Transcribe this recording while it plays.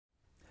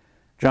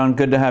John,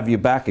 good to have you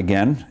back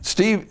again.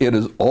 Steve, it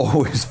is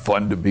always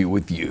fun to be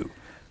with you.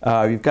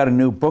 You've got a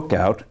new book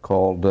out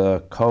called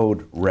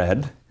Code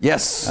Red.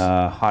 Yes.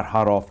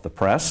 Hot off the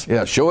press.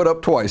 Yeah, show it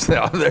up twice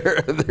now.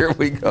 There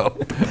we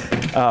go.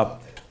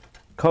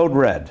 Code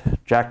Red,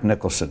 Jack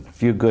Nicholson, A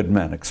Few Good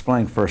Men.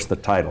 Explain first the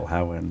title,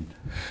 how and...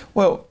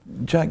 Well,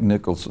 Jack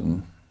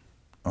Nicholson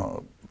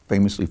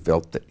famously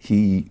felt that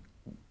he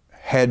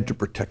had to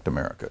protect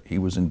America. He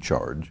was in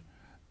charge,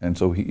 and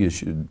so he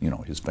issued,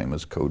 his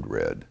famous Code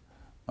Red.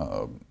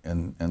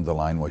 And the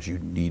line was, "You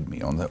need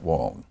me," on that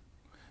wall.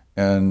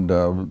 And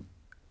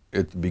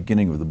at the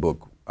beginning of the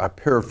book, I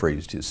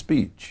paraphrased his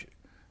speech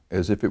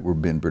as if it were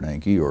Ben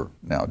Bernanke or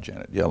now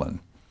Janet Yellen.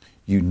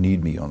 "You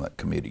need me on that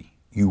committee.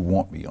 You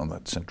want me on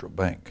that central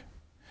bank.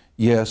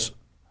 Yes,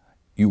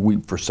 you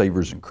weep for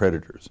savers and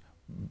creditors,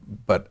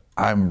 but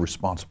I'm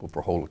responsible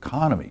for whole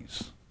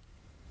economies.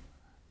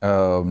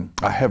 I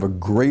have a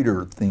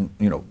greater thing,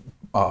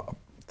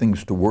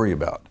 things to worry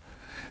about."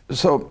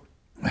 So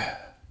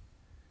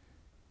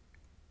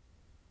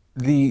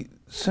the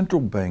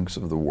central banks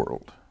of the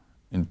world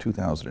in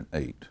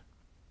 2008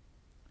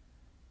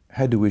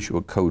 had to issue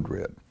a Code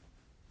Red.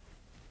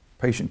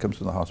 Patient comes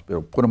to the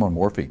hospital, put him on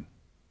morphine.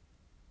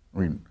 I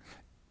mean,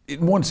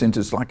 in one sense,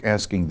 it's like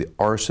asking the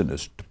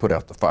arsonist to put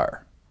out the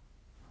fire.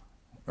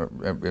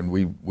 And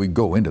we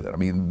go into that. I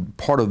mean,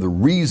 part of the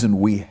reason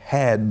we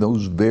had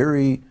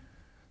that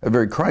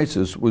very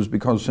crisis was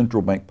because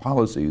central bank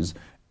policies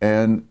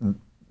and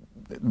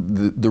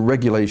the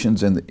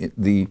regulations and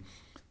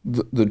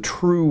the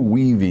true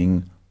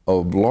weaving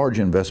of large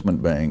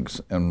investment banks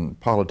and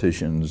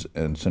politicians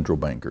and central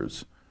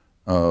bankers.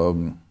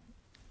 I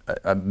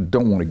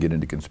don't want to get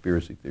into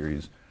conspiracy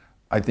theories.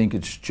 I think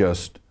it's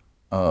just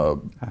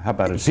how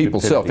about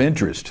people's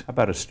self-interest. How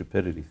about a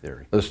stupidity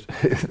theory?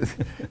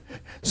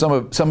 Some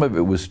of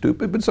it was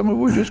stupid, but some of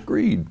it was just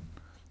greed.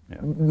 Yeah.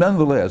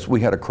 Nonetheless, we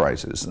had a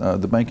crisis.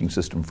 The banking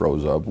system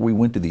froze up. We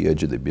went to the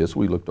edge of the abyss.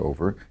 We looked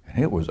over,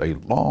 and it was a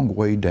long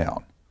way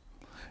down.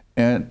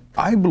 And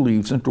I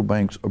believe central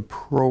banks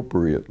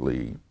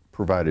appropriately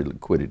provided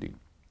liquidity.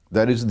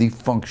 That is the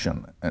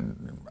function,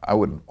 and I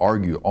would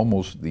argue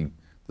almost the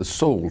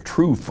sole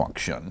true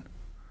function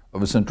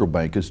of a central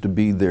bank is to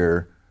be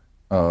there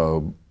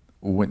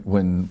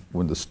when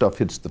the stuff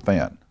hits the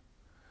fan.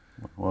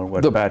 Well,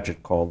 what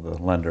Bagehot called the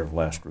lender of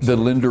last resort.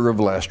 The lender of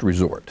last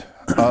resort.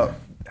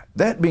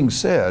 That being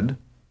said,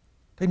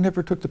 they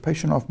never took the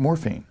patient off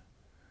morphine.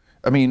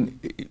 I mean,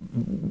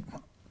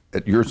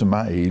 at yours and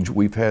my age,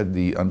 we've had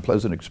the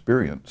unpleasant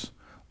experience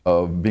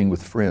of being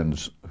with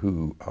friends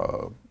who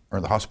are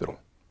in the hospital.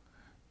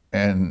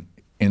 And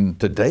in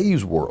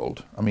today's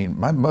world, I mean,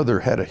 my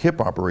mother had a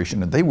hip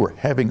operation and they were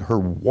having her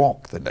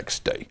walk the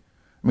next day.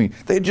 I mean,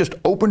 they had just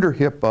opened her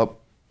hip up,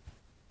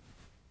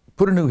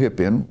 put a new hip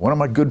in. One of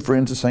my good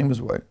friends, the same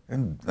as way.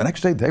 And the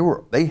next day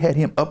they had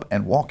him up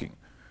and walking.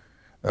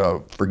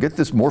 Forget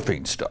this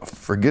morphine stuff.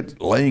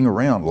 Forget laying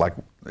around like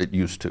it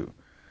used to.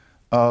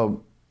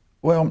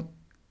 Well,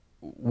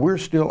 we're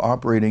still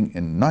operating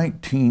in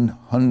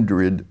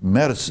 1900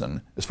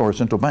 medicine as far as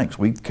central banks.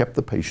 We've kept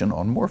the patient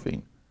on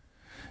morphine.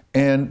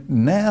 And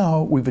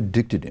now we've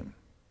addicted him.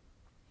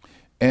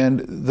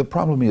 And the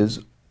problem is,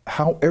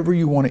 however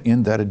you want to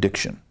end that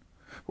addiction,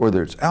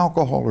 whether it's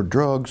alcohol or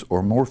drugs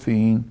or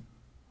morphine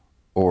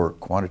or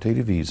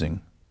quantitative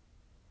easing,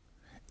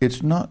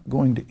 it's not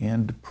going to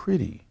end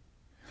pretty.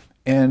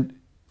 And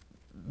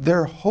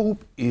their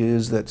hope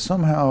is that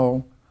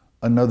somehow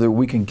another,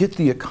 we can get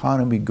the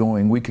economy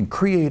going, we can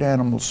create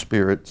animal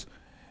spirits,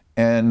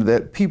 and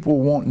that people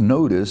won't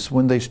notice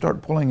when they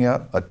start pulling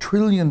out $1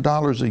 trillion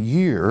a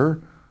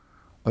year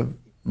of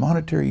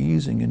monetary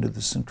easing into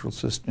the central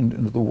system,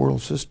 into the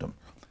world system.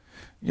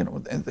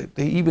 And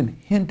they even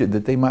hinted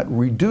that they might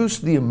reduce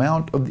the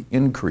amount of the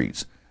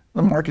increase.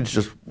 The market's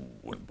just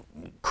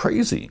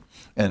crazy.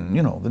 And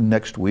the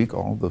next week,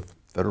 all the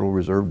Federal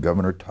Reserve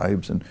governor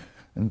types and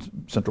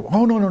central,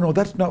 oh, no,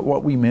 that's not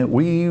what we meant.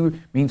 We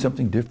mean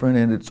something different,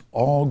 and it's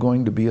all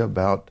going to be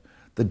about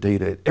the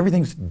data.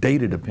 Everything's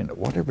data dependent,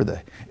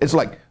 it's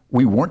like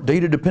we weren't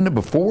data dependent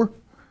before.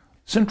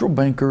 Central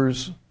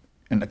bankers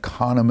and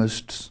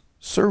economists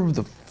serve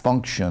the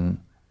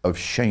function of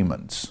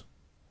shamans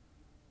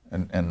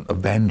and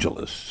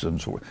evangelists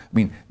and so on. I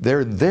mean,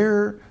 they're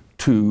there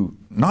to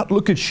not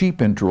look at sheep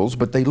entrails,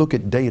 but they look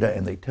at data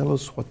and they tell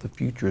us what the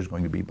future is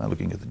going to be by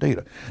looking at the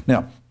data.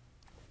 Now,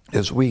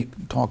 as we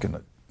talk in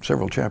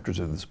several chapters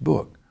of this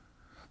book,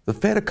 the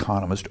Fed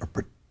economists are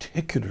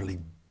particularly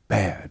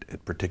bad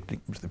at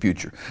predicting the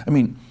future. I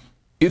mean,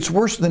 it's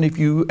worse than if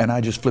you and I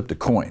just flipped a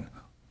coin,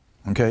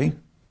 okay?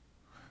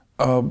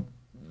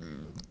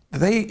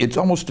 It's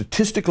almost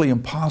statistically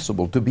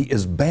impossible to be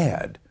as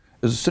bad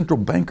as central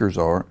bankers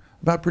are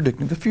about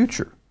predicting the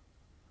future.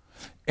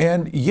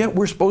 And yet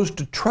we're supposed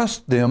to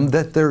trust them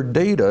that their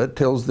data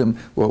tells them,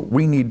 well,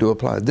 we need to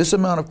apply this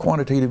amount of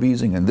quantitative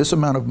easing and this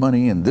amount of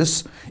money and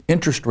this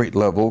interest rate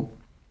level,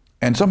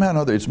 and somehow or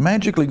another it's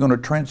magically going to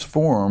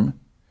transform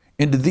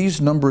into these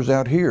numbers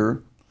out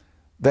here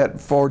that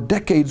for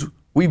decades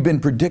we've been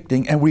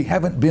predicting, and we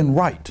haven't been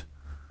right.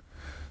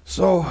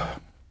 So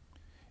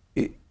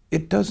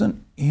it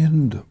doesn't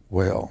end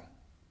well.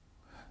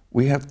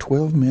 We have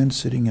 12 men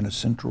sitting in a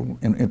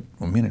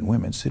men and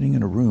women sitting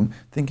in a room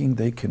thinking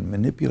they can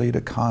manipulate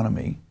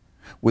economy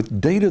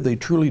with data they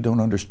truly don't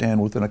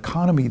understand, with an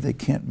economy they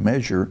can't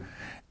measure,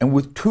 and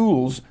with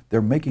tools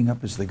they're making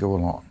up as they go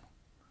along.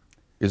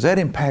 Is that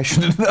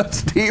impassioned enough,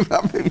 Steve?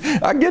 I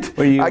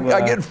mean,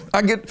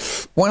 I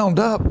get wound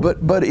up,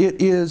 but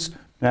it is.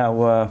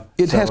 Now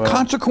it has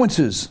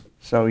consequences.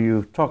 So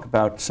you talk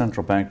about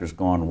central bankers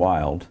gone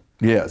wild.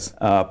 Yes.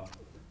 How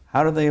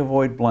do they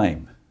avoid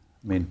blame?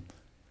 I mean,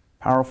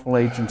 powerful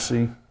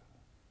agency,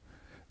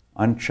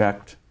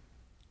 unchecked,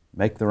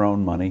 make their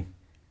own money.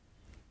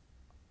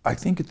 I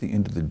think at the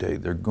end of the day,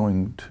 they're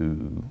going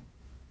to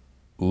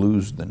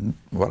lose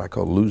what I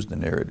call lose the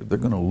narrative. They're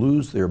going to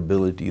lose their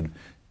ability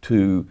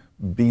to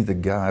be the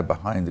guy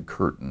behind the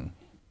curtain,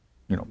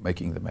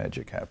 making the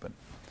magic happen.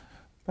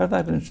 But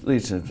that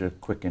leads to a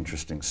quick,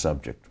 interesting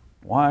subject.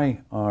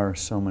 Why are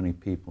so many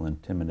people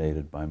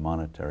intimidated by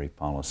monetary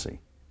policy?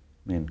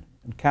 I mean,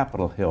 in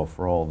Capitol Hill,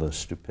 for all the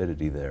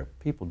stupidity there,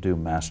 people do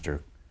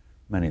master,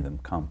 many of them,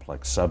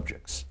 complex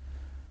subjects.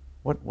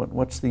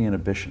 What's the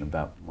inhibition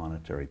about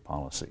monetary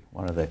policy?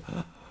 What are they?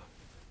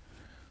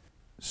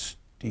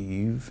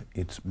 Steve,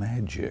 it's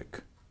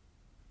magic.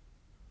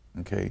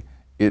 Okay?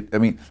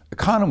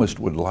 Economists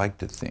would like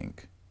to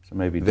think. So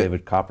maybe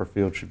David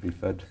Copperfield should be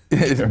fed?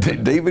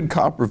 David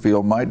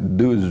Copperfield might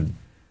do as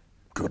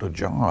good a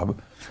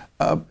job.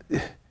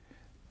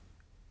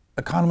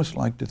 Economists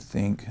like to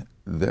think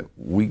that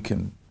we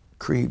can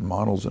create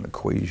models and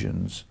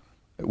equations.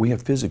 We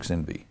have physics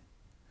envy.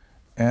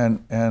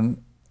 And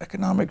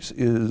economics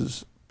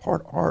is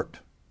part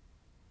art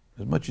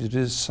as much as it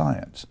is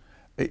science.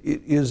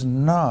 It is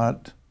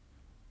not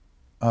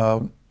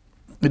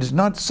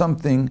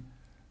something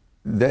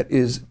that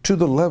is to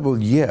the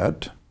level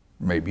yet,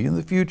 maybe in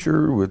the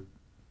future with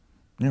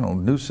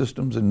new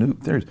systems and new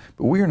theories,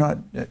 but we are not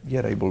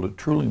yet able to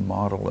truly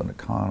model an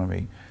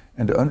economy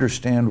and to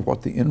understand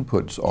what the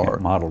inputs are.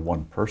 Can't model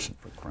one person,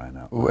 for crying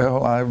out loud.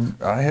 Well,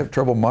 I have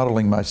trouble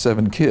modeling my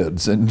 7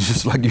 kids, and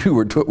just like we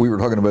were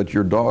talking about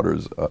your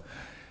daughters,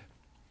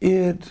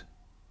 it's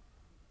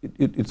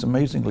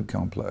amazingly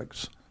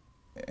complex.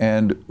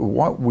 And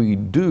what we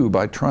do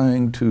by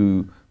trying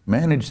to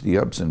manage the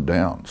ups and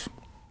downs,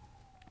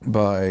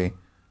 by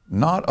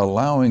not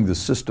allowing the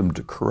system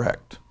to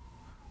correct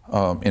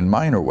in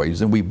minor ways,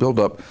 then we build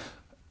up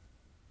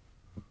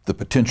the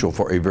potential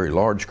for a very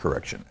large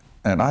correction.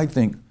 And I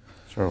think,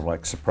 sort of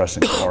like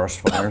suppressing forest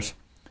fires.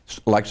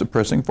 Like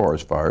suppressing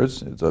forest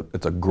fires,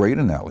 it's a great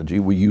analogy.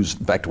 In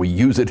fact, we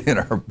use it in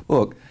our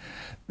book.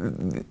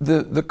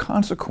 The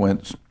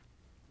consequence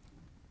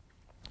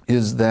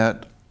is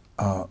that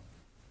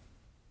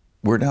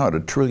we're now at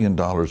 $1 trillion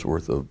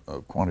worth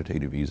of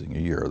quantitative easing a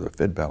year. The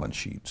Fed balance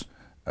sheets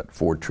at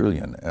 $4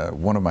 trillion.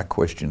 One of my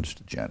questions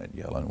to Janet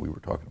Yellen, we were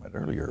talking about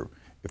earlier,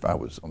 if I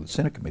was on the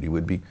Senate committee,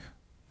 would be,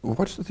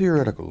 what's the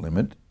theoretical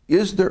limit?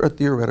 Is there a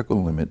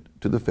theoretical limit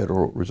to the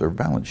Federal Reserve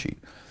balance sheet?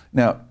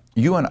 Now,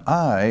 you and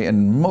I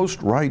and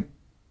most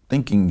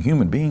right-thinking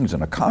human beings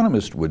and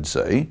economists would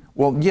say,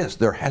 well, yes,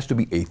 there has to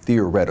be a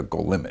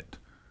theoretical limit.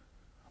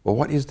 Well,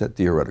 what is that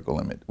theoretical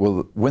limit?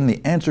 Well, when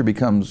the answer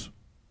becomes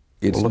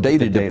it's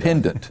data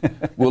dependent,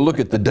 we'll look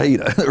at the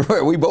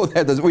data. We both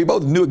had this. We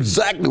both knew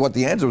exactly what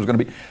the answer was going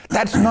to be.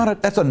 That's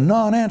a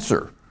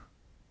non-answer.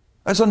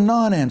 That's a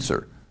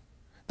non-answer.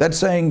 That's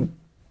saying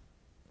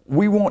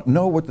we won't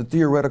know what the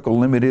theoretical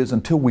limit is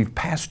until we've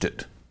passed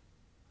it.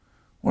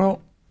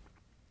 Well,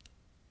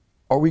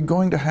 are we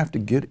going to have to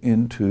get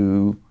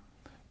into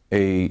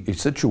a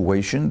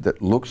situation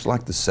that looks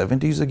like the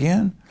 70s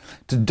again?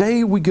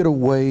 Today we get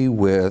away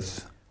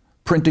with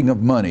printing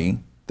of money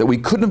that we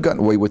couldn't have gotten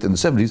away with in the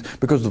 70s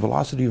because the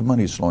velocity of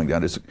money is slowing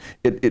down.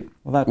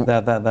 Well,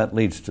 that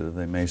leads to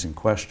the amazing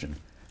question.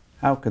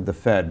 How could the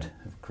Fed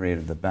have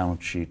created the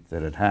balance sheet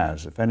that it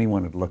has? If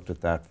anyone had looked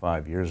at that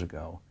 5 years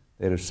ago,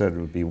 they'd have said it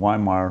would be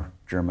Weimar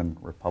German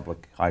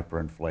Republic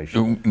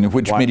hyperinflation.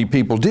 Which many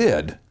people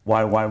did.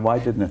 Why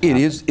didn't it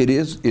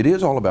happen? It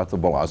is all about the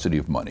velocity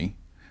of money.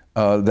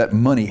 That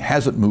money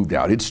hasn't moved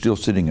out. It's still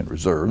sitting in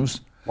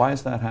reserves. Why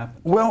has that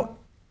happened? Well,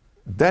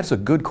 that's a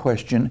good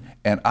question,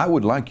 and I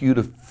would like you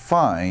to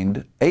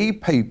find a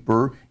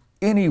paper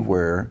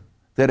anywhere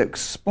that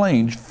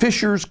explains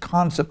Fisher's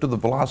concept of the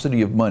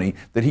velocity of money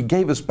that he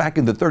gave us back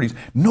in the 30s.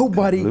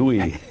 Nobody.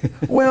 Louis.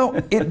 Well,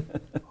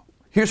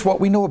 here's what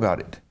we know about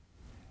it.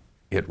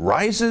 It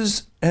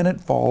rises and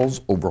it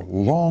falls over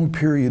long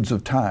periods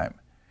of time.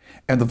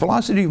 And the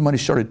velocity of money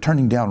started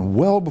turning down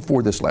well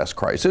before this last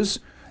crisis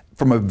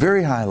from a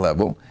very high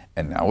level,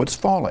 and now it's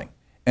falling.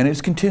 And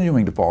it's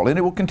continuing to fall, and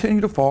it will continue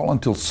to fall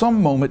until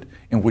some moment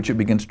in which it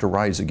begins to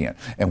rise again.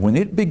 And when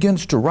it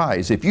begins to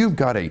rise, if you've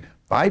got a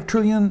 $5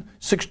 trillion,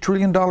 $6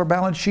 trillion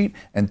balance sheet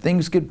and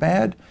things get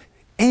bad,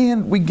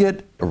 and we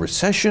get a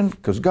recession,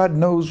 because God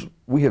knows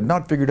we have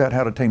not figured out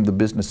how to tame the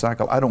business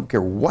cycle. I don't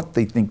care what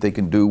they think they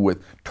can do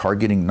with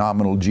targeting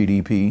nominal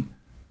GDP.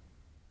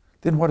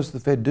 then what does the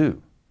Fed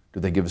do? Do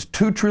they give us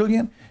 $2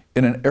 trillion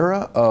in an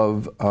era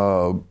of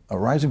a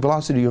rising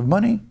velocity of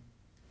money?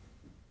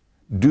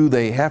 Do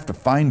they have to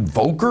find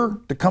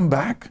Volcker to come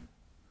back?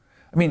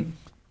 I mean,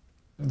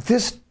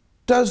 this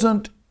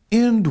doesn't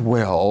end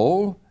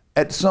well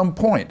at some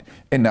point.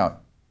 And now,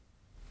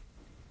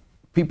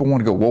 people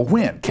want to go, well,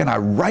 when? Can I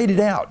write it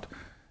out?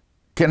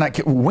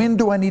 When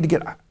do I need to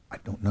get? I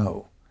don't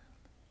know.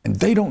 And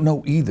they don't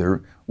know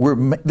either.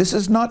 This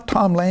is not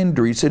Tom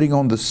Landry sitting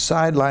on the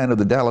sideline of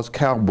the Dallas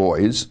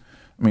Cowboys.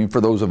 I mean,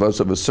 for those of us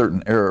of a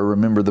certain era,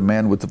 remember the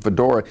man with the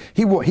fedora.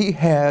 He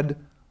had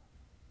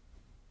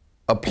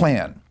a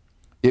plan.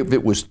 If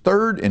it was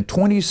 3rd and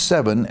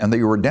 27 and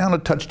they were down a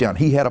touchdown,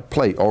 he had a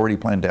play already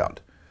planned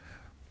out.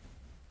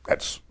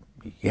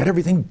 He had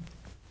everything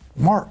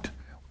marked.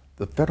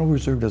 The Federal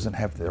Reserve doesn't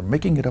have, they're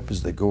making it up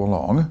as they go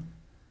along.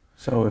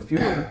 So if you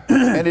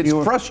and it's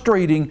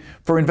frustrating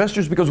for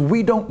investors because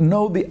we don't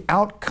know the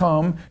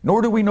outcome,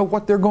 nor do we know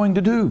what they're going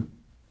to do.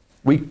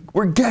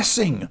 We're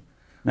guessing.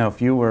 Now,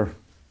 if you were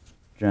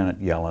Janet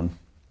Yellen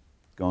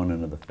going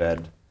into the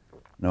Fed,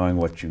 knowing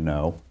what you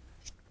know,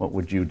 what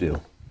would you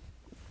do?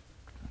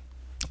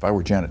 If I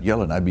were Janet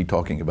Yellen, I'd be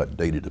talking about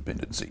data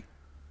dependency.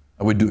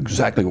 I would do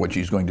exactly what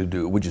she's going to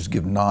do, which is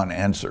give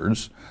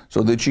non-answers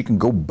so that she can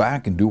go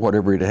back and do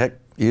whatever the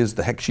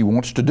heck she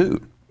wants to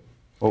do.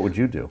 What would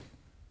you do?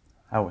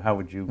 How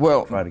would you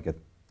try to get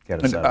us out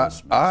of this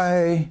mess?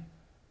 I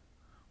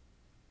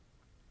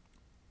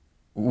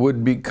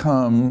would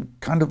become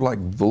kind of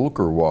like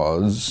Volcker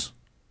was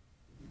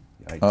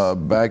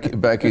back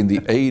in the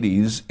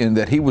 80s, in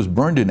that he was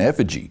burned in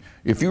effigy.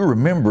 If you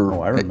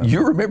remember,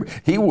 you remember,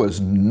 he was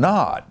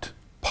not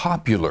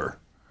popular.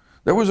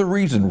 There was a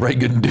reason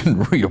Reagan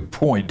didn't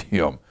reappoint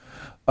him.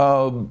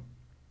 I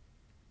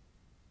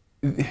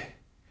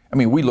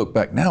mean, we look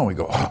back now and we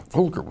go, oh,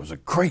 Volcker was a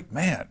great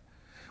man.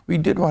 He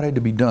did what had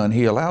to be done.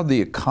 He allowed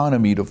the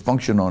economy to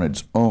function on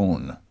its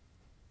own.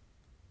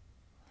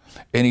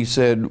 And he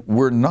said,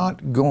 we're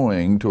not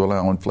going to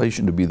allow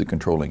inflation to be the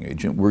controlling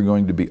agent. We're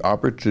going to be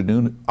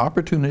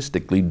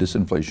opportunistically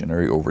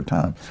disinflationary over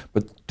time.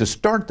 But to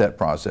start that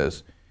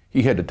process,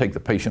 he had to take the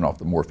patient off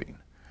the morphine.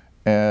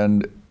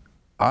 And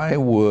I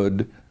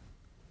would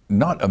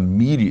not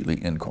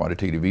immediately end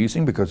quantitative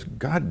easing, because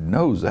God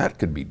knows that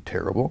could be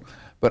terrible,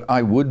 but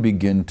I would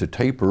begin to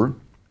taper.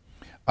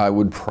 I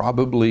would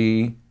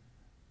probably,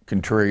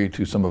 contrary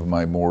to some of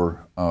my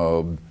more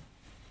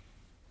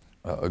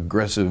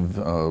aggressive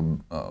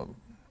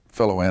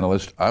fellow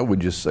analysts, I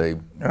would just say,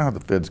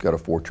 the Fed's got a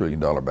 $4 trillion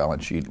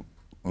balance sheet,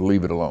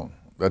 leave it alone.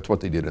 That's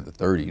what they did in the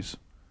 30s.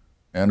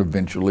 And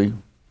eventually,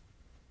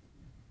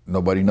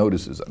 nobody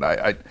notices it.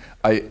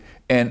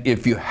 And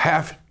if you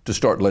have to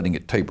start letting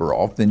it taper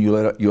off, then you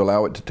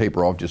allow it to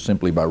taper off just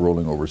simply by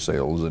rolling over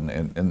sales,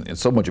 and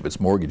so much of its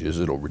mortgages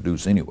it'll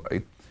reduce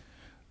anyway.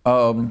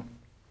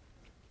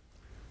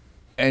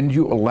 And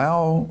you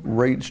allow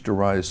rates to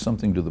rise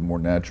something to the more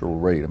natural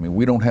rate. I mean,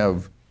 we don't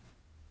have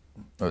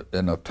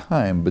enough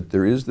time, but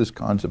there is this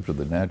concept of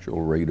the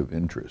natural rate of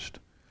interest.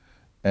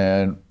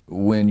 And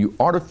when you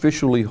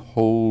artificially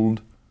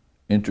hold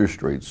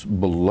interest rates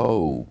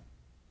below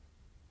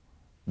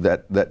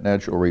that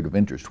natural rate of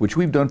interest, which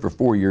we've done for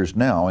 4 years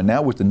now, and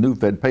now with the new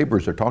Fed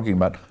papers, they're talking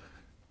about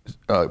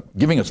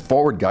giving us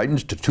forward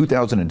guidance to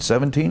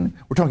 2017.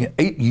 We're talking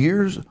 8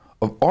 years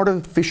of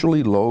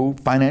artificially low,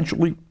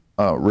 financially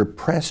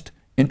repressed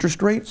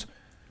interest rates.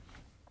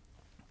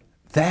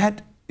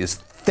 That is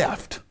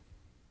theft.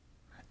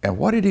 And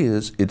what it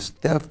is, it's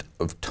theft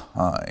of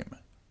time.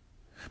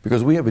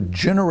 Because we have a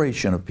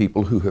generation of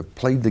people who have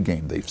played the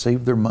game. They've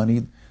saved their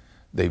money,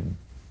 they've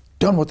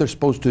done what they're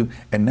supposed to,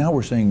 and now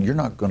we're saying you're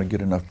not going to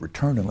get enough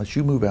return unless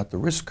you move out the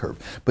risk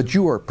curve. But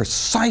you are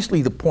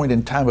precisely the point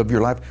in time of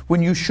your life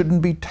when you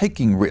shouldn't be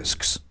taking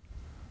risks.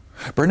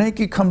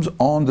 Bernanke comes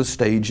on the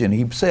stage and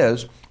he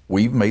says,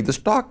 we've made the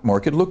stock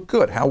market look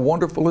good. How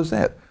wonderful is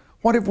that?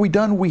 What have we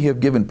done? We have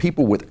given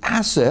people with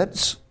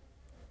assets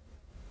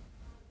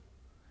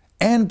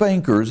and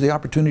bankers the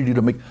opportunity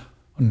to make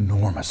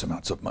enormous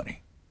amounts of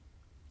money.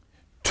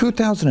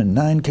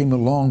 2009 came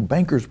along,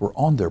 bankers were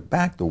on their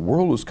back, the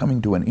world was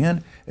coming to an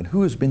end, and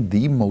who has been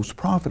the most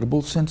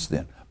profitable since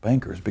then?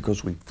 Bankers,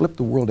 because we flipped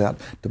the world out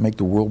to make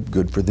the world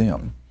good for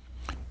them.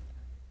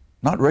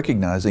 Not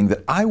recognizing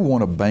that I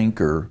want a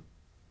banker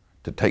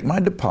to take my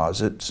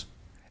deposits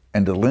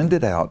and to lend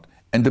it out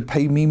and to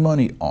pay me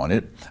money on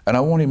it, and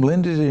I want him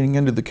lending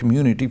into the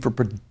community for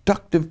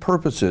productive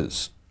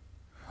purposes.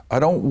 I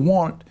don't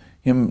want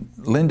him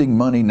lending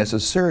money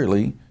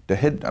necessarily to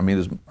I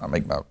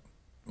make my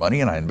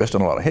money and I invest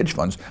in a lot of hedge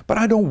funds, but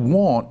I don't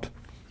want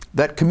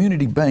that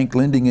community bank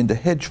lending into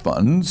hedge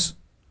funds.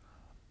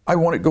 I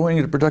want it going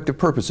into productive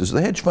purposes.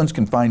 The hedge funds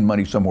can find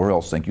money somewhere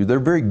else, thank you. They're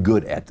very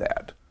good at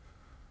that.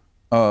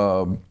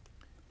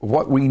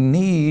 What we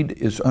need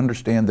is to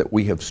understand that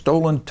we have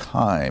stolen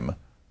time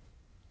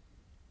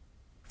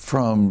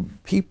from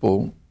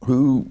people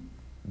who,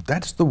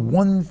 that's the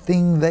one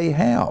thing they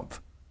have.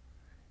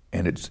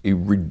 And it's a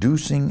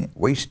reducing,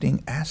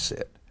 wasting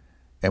asset.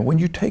 And when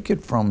you take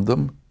it from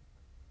them,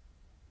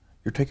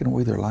 you're taking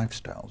away their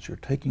lifestyles. You're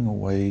taking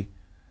away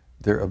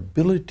their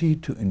ability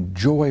to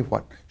enjoy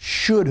what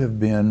should have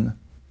been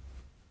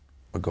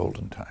a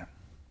golden time.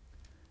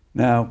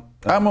 Now,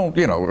 I'm on,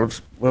 you know.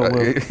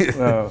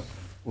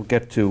 We'll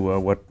get to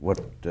what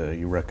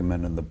you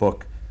recommend in the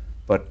book,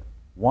 but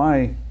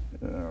why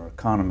are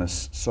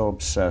economists so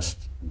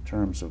obsessed in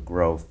terms of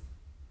growth?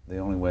 The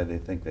only way they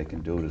think they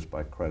can do it is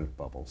by credit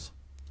bubbles.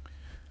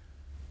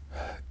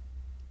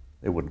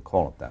 They wouldn't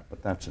call it that,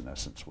 but that's in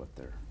essence what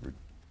they're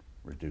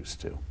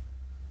reduced to.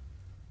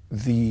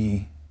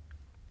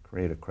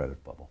 Create a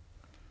credit bubble.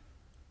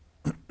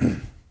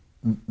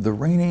 The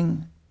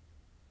reigning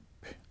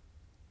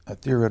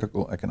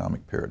theoretical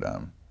economic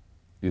paradigm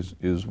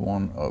is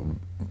one of,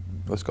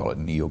 let's call it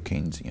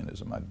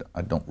neo-Keynesianism.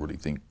 I don't really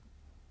think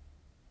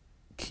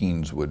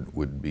Keynes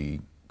would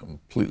be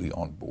completely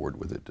on board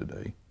with it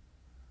today.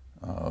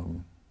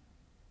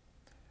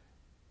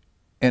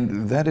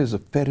 And that is a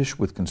fetish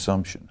with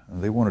consumption.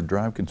 They want to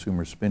drive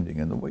consumer spending,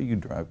 and the way you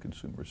drive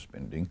consumer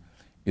spending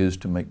is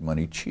to make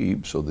money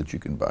cheap so that you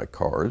can buy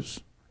cars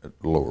at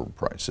lower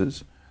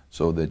prices,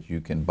 so that you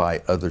can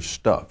buy other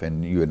stuff.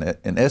 And you,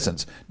 in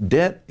essence,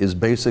 debt is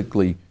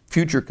basically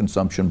future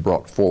consumption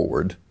brought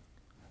forward.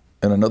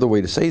 And another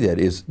way to say that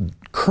is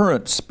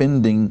current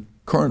spending,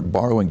 current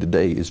borrowing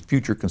today is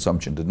future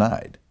consumption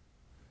denied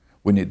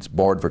when it's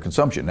borrowed for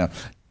consumption. Now,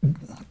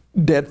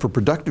 debt for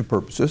productive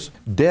purposes,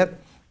 debt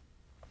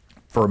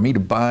for me to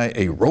buy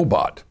a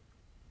robot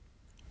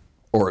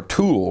or a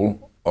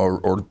tool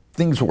or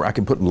things where I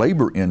can put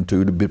labor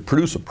into to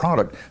produce a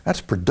product,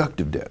 that's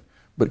productive debt.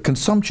 But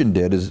consumption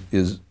debt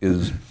is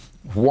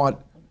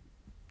what,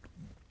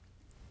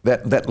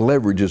 that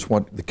leverage is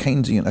what the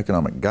Keynesian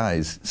economic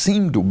guys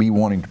seem to be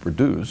wanting to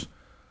produce.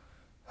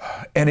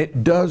 And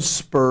it does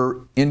spur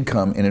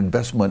income and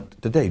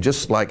investment today,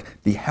 just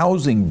like the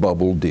housing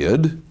bubble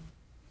did.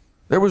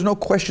 There was no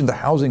question the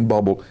housing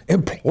bubble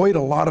employed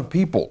a lot of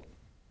people.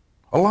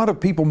 A lot of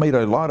people made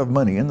a lot of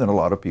money, and then a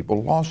lot of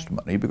people lost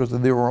money because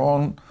they were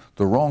on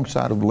the wrong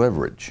side of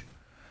leverage.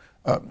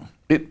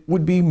 It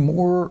would be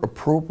more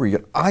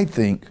appropriate, I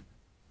think,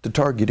 to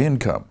target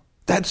income.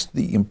 That's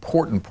the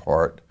important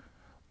part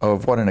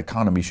of what an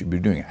economy should be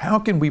doing. How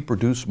can we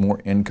produce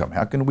more income?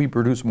 How can we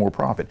produce more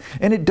profit?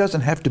 And it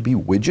doesn't have to be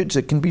widgets,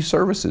 it can be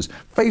services.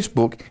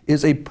 Facebook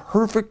is a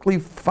perfectly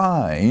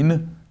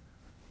fine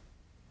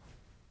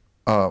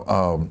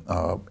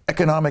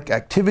economic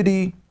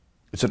activity.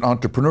 It's an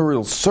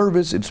entrepreneurial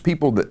service. It's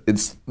people that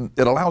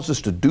it allows us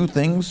to do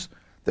things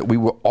that we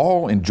will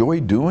all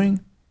enjoy doing.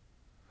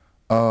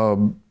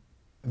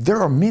 There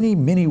are many,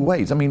 many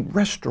ways. I mean,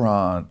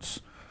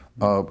 restaurants.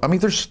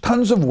 There's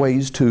tons of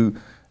ways to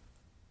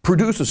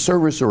produce a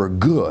service or a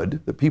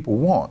good that people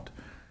want.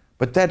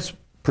 But that's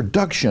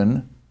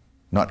production,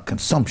 not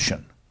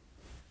consumption.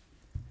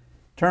 In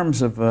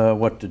terms of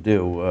what to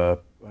do,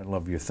 I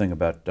love your thing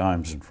about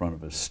dimes in front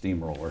of a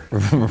steamroller.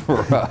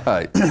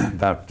 Right.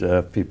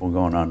 About people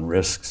going on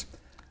risks.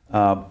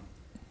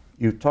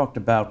 You talked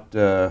about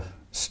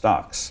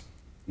stocks.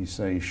 You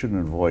say you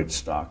shouldn't avoid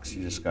stocks.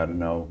 You just got to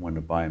know when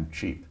to buy them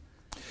cheap.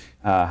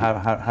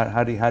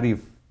 How do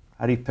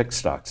you pick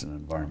stocks in an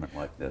environment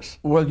like this?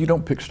 Well, you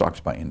don't pick stocks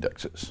by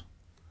indexes.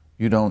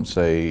 You don't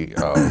say,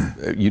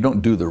 you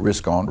don't do the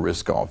risk on,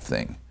 risk off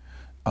thing.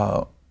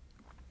 What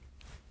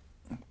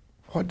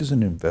does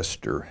an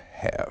investor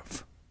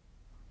have?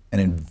 An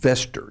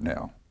investor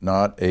now,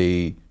 not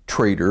a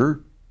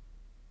trader.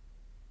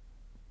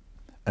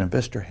 An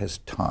investor has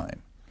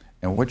time.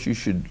 And what you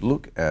should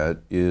look at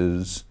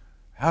is,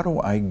 how do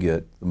I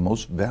get the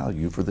most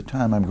value for the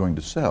time I'm going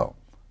to sell?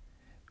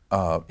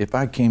 If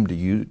I came to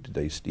you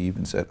today, Steve,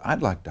 and said,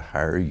 I'd like to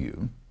hire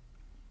you,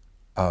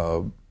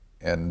 and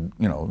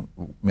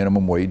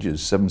minimum wage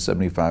is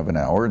 $7.75 an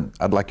hour, and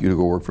I'd like you to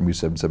go work for me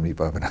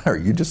 $7.75 an hour,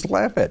 you just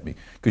laugh at me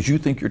because you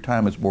think your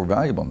time is more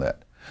valuable than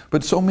that.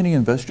 But so many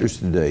investors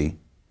today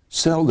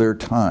sell their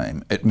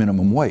time at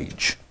minimum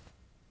wage.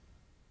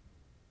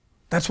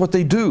 That's what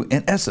they do,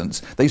 in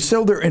essence. They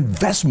sell their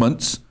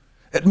investments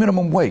at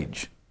minimum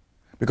wage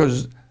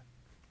because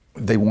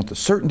they want the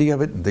certainty of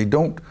it, and they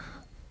don't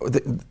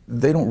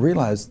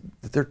realize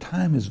that their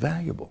time is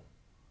valuable.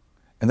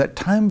 And that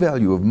time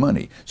value of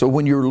money. So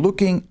when you're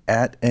looking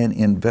at an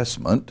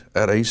investment,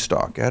 at a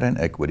stock, at an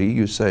equity,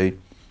 you say,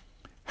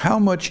 how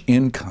much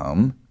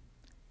income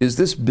is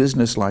this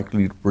business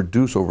likely to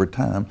produce over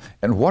time?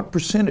 And what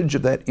percentage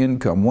of that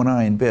income, when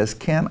I invest,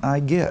 can I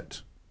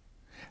get?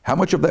 How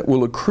much of that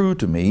will accrue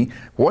to me?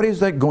 What is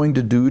that going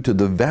to do to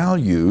the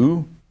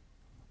value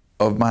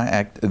of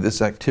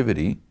this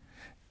activity?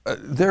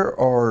 There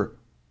are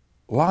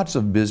lots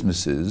of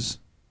businesses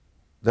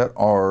that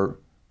are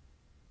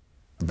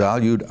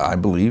valued, I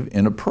believe,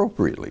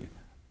 inappropriately,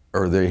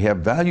 or they have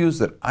values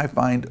that I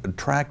find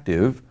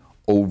attractive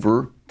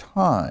over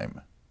time.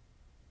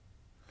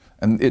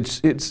 And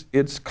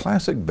it's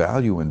classic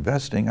value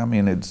investing. I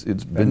mean, it's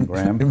Ben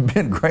Graham.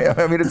 Ben Graham.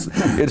 I mean,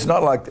 it's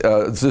not like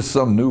it's just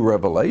some new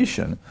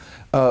revelation,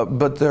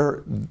 but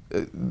there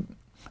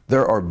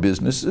are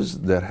businesses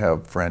that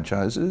have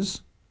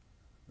franchises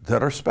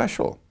that are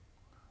special.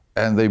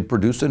 and they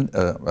produce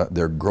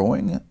they're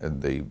growing,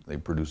 and they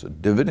produce a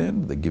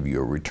dividend, they give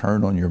you a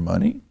return on your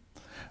money.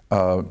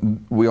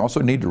 We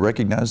also need to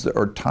recognize there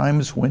are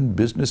times when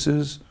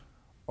businesses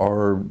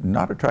are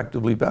not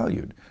attractively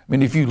valued. I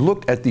mean, if you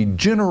look at the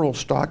general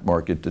stock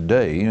market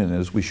today, and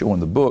as we show in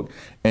the book,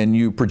 and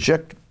you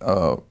project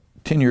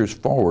 10 years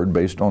forward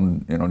based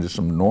on just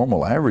some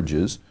normal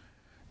averages,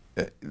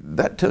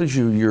 that tells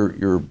you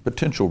your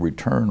potential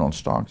return on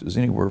stocks is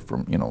anywhere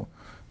from 2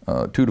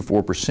 to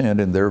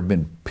 4%, and there have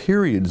been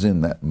periods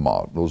in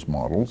those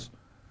models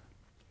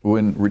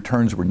when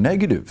returns were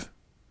negative.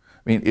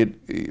 I mean,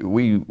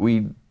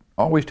 we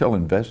always tell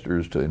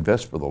investors to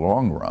invest for the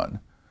long run,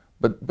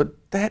 but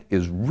that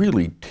is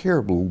really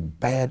terrible,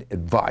 bad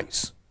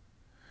advice.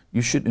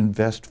 You should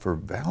invest for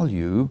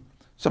value.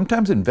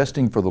 Sometimes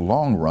investing for the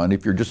long run,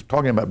 if you're just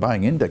talking about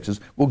buying indexes,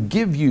 will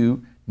give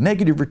you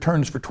negative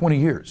returns for 20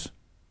 years.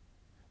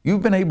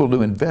 You've been able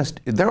to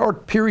invest. There are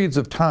periods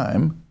of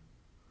time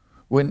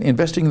when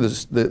investing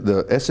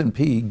the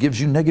S&P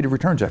gives you negative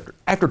returns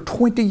after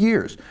 20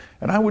 years.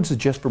 And I would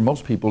suggest for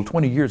most people,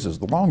 20 years is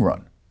the long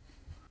run.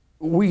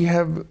 We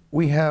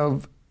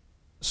have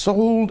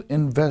sold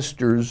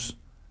investors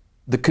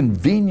the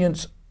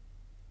convenience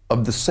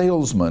of the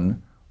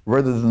salesman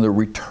rather than the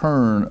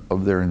return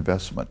of their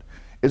investment.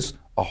 It's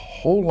a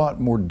whole lot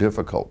more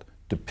difficult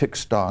to pick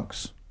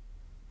stocks,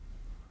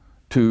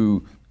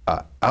 to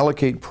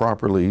allocate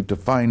properly, to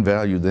find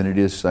value than it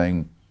is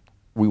saying,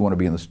 we want to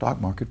be in the stock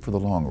market for the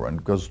long run.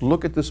 Because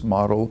look at this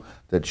model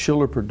that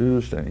Schiller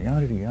produced and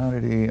yada,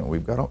 and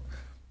we've got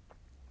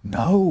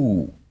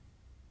no.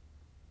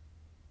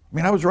 I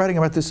mean, I was writing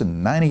about this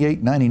in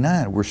 98,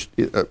 99.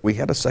 We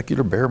had a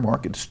secular bear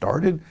market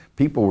started.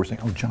 People were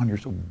saying, oh, John, you're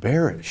so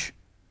bearish.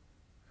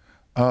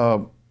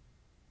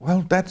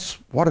 Well, that's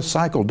what a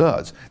cycle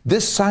does.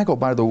 This cycle,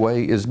 by the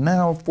way, is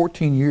now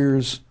 14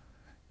 years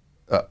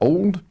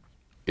old.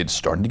 It's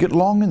starting to get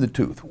long in the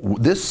tooth.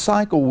 This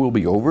cycle will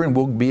be over and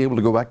we'll be able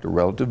to go back to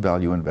relative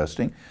value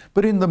investing.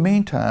 But in the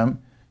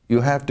meantime,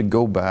 you have to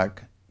go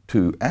back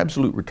to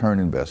absolute return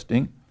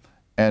investing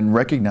and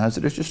recognize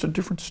that it's just a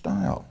different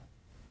style.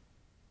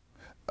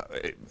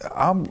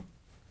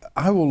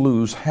 I will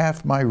lose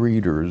half my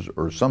readers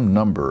or some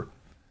number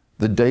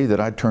the day that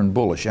I turn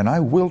bullish, and I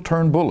will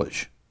turn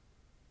bullish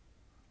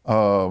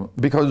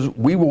because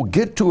we will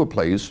get to a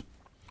place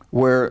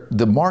where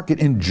the market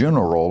in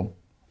general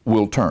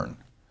will turn.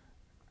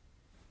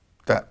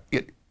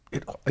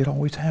 It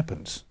always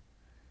happens.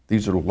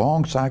 These are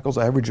long cycles,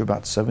 average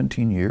about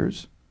 17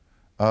 years.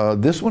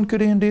 This one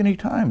could end any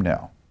time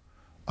now.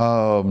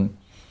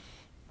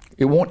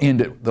 It won't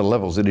end at the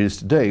levels it is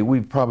today.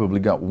 We've probably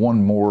got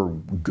one more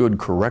good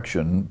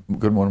valuation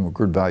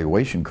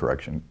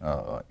correction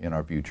in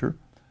our future.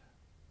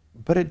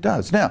 But it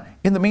does. Now,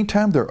 in the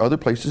meantime, there are other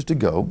places to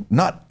go.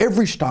 Not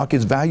every stock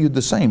is valued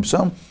the same.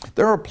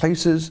 There are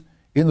places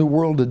in the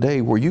world today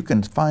where you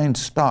can find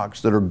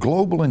stocks that are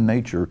global in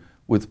nature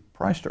with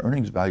price to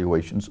earnings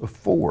valuations of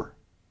 4.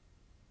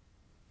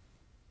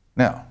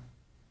 Now,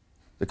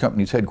 the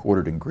company's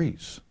headquartered in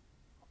Greece.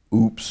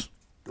 Oops.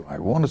 Do I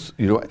want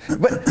to,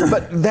 but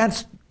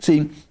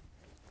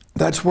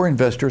that's where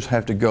investors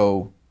have to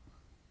go.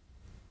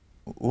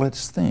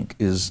 Let's think,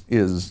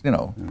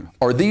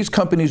 are these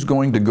companies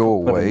going to go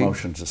away? Put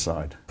emotions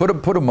aside.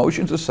 Put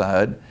emotions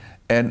aside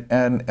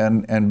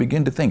and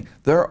begin to think.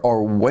 There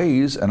are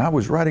ways, and I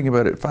was writing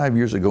about it 5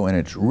 years ago, and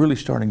it's really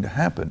starting to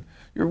happen.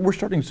 We're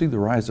starting to see the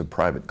rise of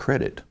private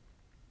credit.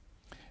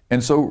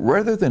 And so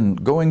rather than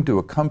going to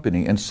a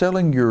company and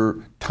selling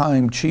your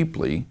time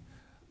cheaply,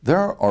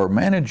 there are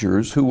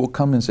managers who will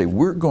come and say,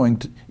 we're going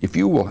to, if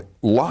you will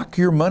lock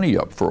your money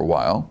up for a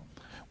while,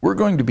 we're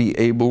going to be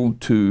able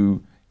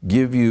to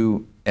give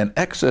you an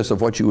excess of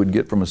what you would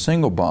get from a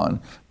single bond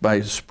by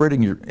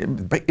spreading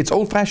it's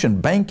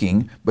old-fashioned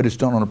banking, but it's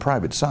done on a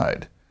private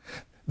side.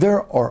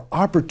 There are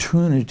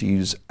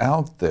opportunities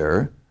out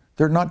there.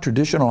 They're not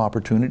traditional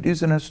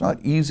opportunities, and it's not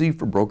easy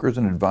for brokers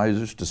and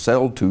advisors to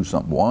sell to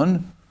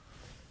someone,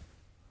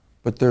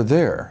 but they're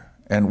there.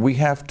 And we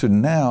have to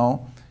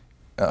now,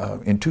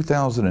 in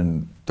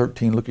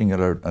 2013, looking at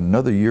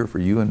another year for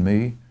you and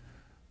me,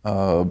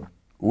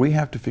 we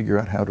have to figure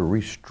out how to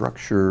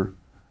restructure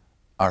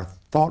our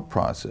thought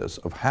process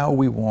of how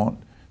we want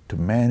to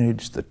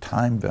manage the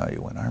time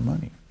value in our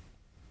money.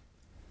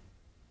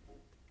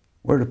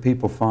 Where do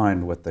people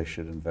find what they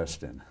should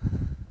invest in?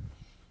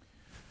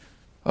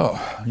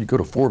 Oh, you go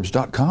to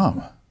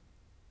Forbes.com.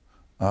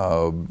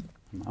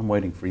 I'm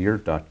waiting for your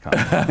 .com.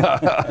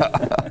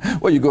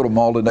 Well, you go to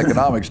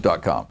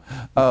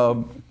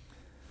MauldinEconomics.com.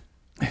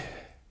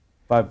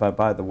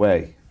 By the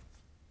way,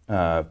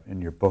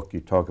 in your book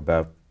you talk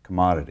about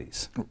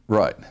commodities.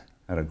 Right.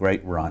 Had a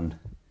great run.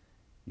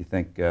 You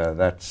think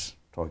that's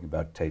talking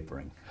about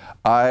tapering?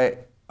 I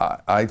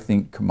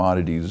think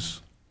commodities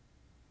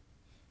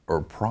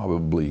are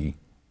probably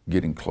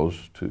getting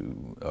close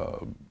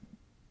to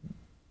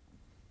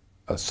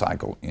a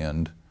cycle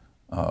end,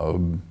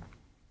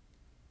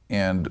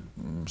 and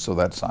so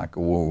that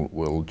cycle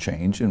will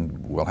change, and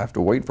we'll have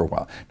to wait for a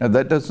while. Now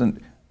that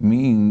doesn't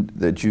mean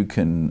that you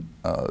can,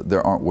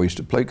 there aren't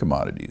wasted play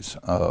commodities.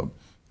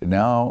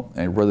 Now,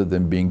 and rather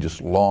than being just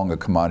long a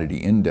commodity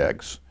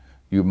index,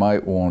 you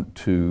might want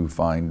to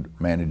find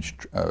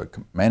managed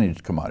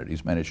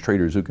commodities, managed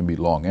traders who can be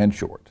long and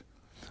short,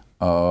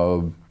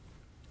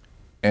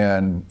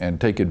 and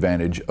take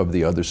advantage of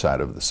the other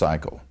side of the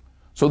cycle.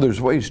 So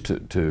there's ways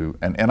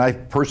and I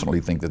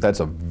personally think that that's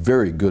a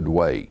very good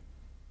way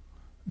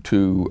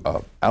to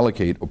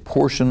allocate a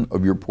portion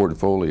of your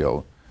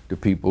portfolio to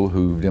people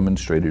who've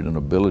demonstrated an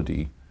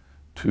ability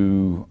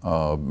to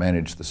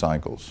manage the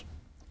cycles.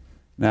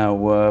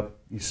 Now,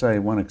 you say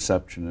one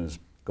exception is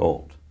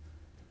gold,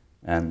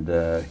 and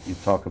you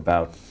talk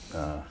about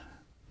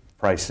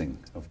pricing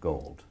of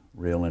gold,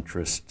 real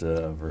interest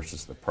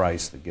versus the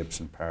price, the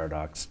Gibson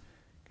paradox.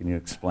 Can you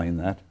explain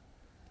that?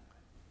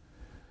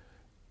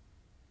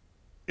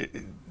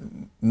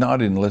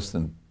 Not in less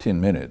than 10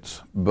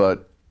 minutes,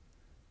 but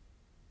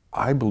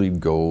I believe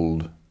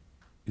gold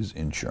is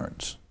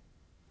insurance.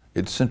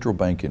 It's central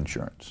bank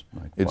insurance.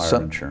 Like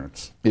fire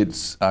insurance.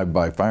 I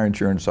buy fire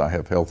insurance, I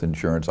have health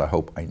insurance, I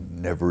hope I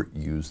never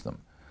use them.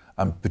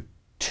 I'm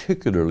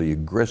particularly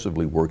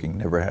aggressively working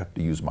never have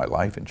to use my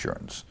life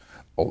insurance,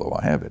 although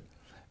I have it.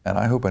 And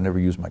I hope I never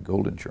use my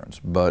gold insurance.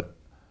 But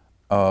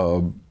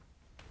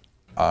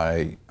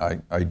I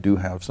do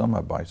have some,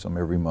 I buy some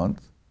every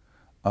month.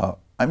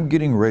 I'm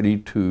getting ready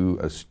to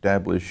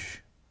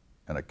establish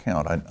an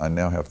account. I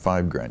now have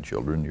 5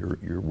 grandchildren.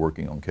 You're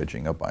working on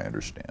catching up, I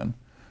understand.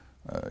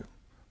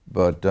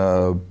 But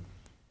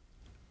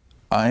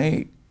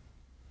I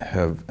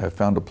have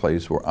found a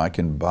place where I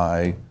can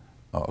buy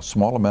a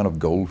small amount of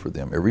gold for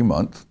them every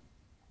month.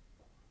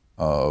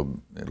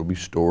 It'll be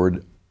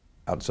stored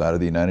outside of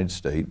the United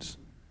States.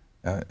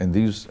 And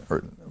these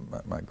are,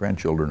 my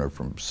grandchildren are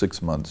from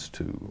 6 months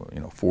to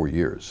 4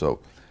 years. So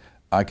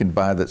I can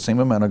buy that same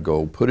amount of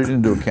gold, put it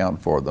into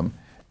account for them,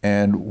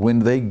 and when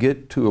they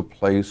get to a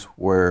place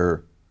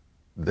where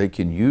they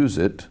can use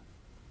it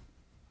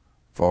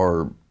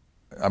for,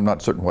 I'm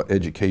not certain what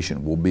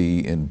education will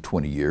be in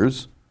 20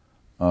 years.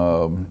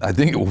 I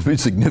think it will be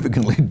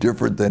significantly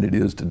different than it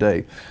is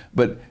today.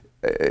 But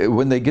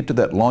when they get to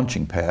that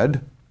launching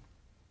pad,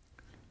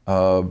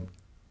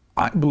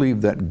 I believe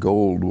that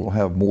gold will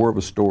have more of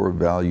a store of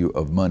value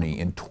of money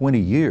in 20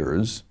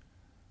 years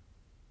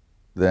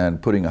than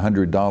putting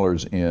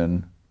 $100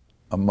 in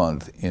a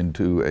month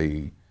into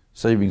a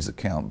savings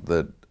account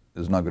that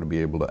is not going to be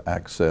able to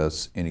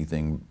access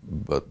anything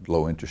but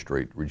low interest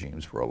rate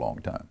regimes for a long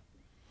time.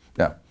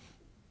 Now,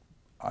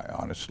 I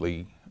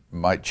honestly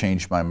might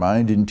change my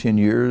mind in 10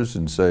 years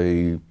and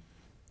say,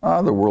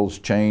 the world's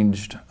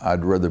changed,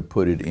 I'd rather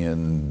put it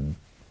in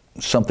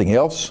something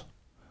else.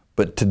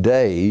 But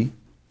today,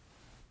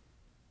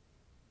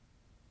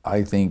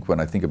 I think when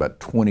I think about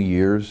 20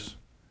 years,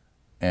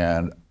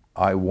 and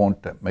I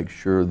want to make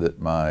sure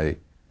that my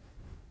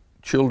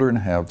children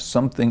have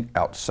something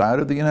outside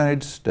of the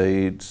United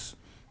States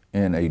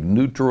in a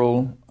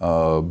neutral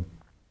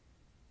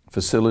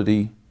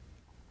facility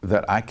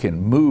that I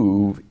can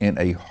move in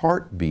a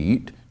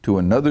heartbeat to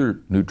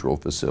another neutral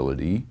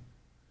facility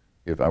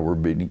if I were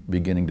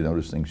beginning to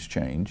notice things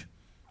change.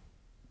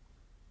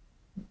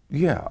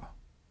 Yeah,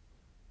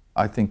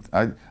 I think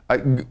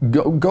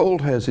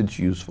gold has its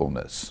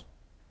usefulness.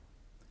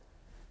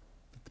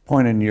 The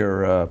point in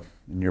your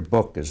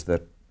book is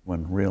that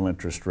when real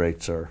interest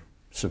rates are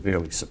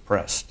severely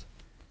suppressed,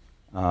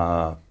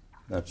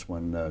 that's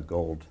when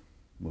gold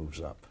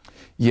moves up.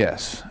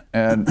 Yes,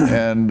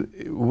 and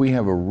we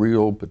have a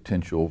real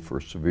potential for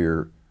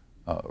severe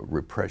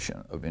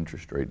repression of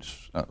interest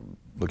rates.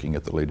 Looking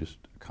at the latest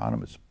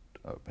economist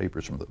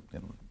papers from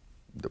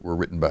that were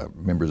written by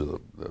members of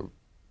the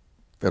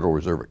Federal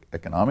Reserve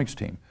economics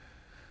team,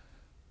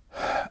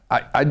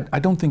 I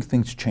don't think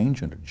things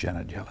change under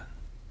Janet Yellen.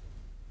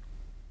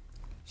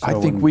 So I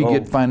think we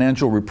get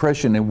financial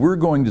repression, and we're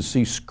going to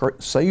see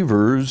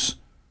savers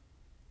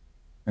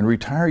and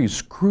retirees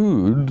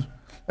screwed.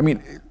 I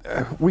mean,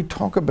 we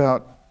talk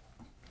about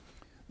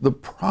the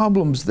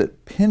problems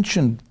that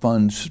pension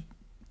funds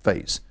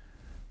face.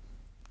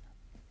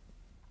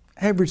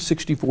 Average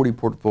 60-40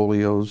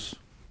 portfolios,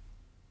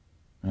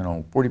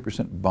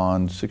 40%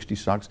 bonds, 60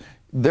 stocks.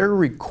 They're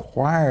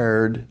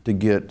required to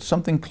get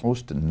something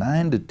close to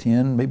 9 to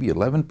 10, maybe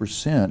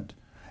 11%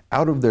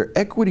 out of their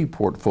equity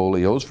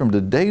portfolios from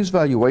today's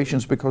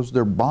valuations because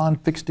their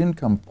bond fixed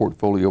income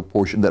portfolio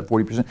portion, that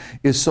 40%,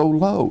 is so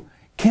low.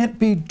 Can't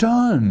be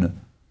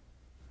done.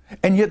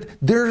 And yet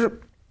they're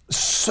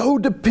so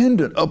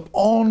dependent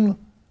upon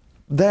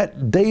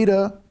that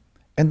data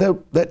and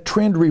that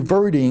trend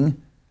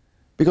reverting,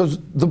 because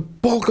the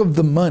bulk of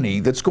the money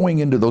that's going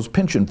into those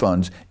pension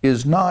funds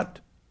is not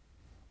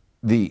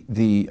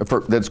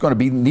that's going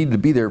to need to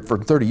be there for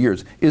 30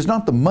 years, is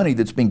not the money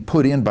that's being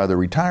put in by the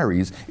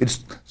retirees, it's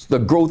the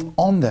growth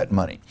on that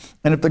money.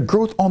 And if the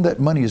growth on that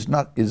money is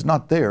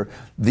not there,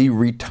 the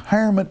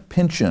retirement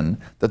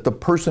pension that the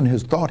person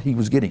has thought he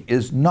was getting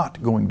is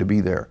not going to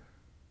be there.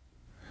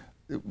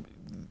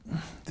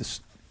 This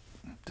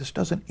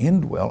doesn't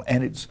end well,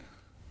 and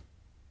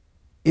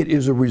It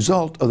is a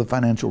result of the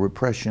financial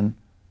repression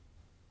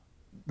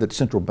that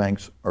central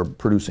banks are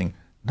producing,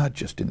 not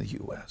just in the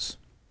U.S.,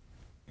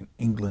 in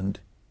England,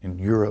 in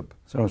Europe.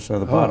 So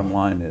the bottom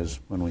line is,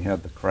 when we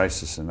had the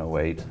crisis in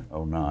 08,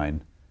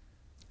 09,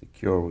 the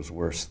cure was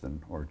worse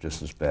than, or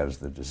just as bad as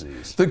the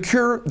disease. The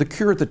cure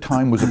at the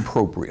time was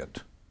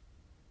appropriate,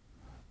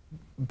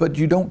 but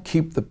you don't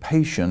keep the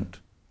patient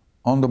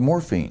on the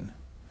morphine.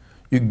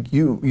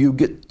 You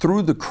get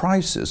through the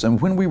crisis,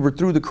 and when we were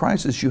through the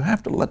crisis, you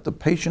have to let the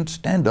patient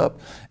stand up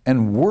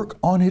and work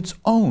on its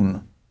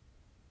own.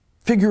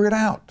 Figure it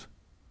out.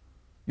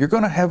 You're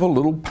going to have a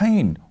little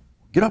pain.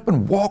 Get up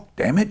and walk,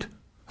 damn it.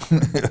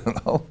 You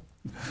know?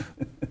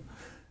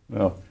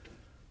 Well,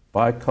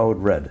 buy code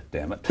red,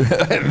 damn it.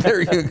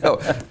 There you go.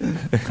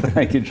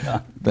 Thank you,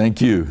 John.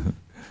 Thank you.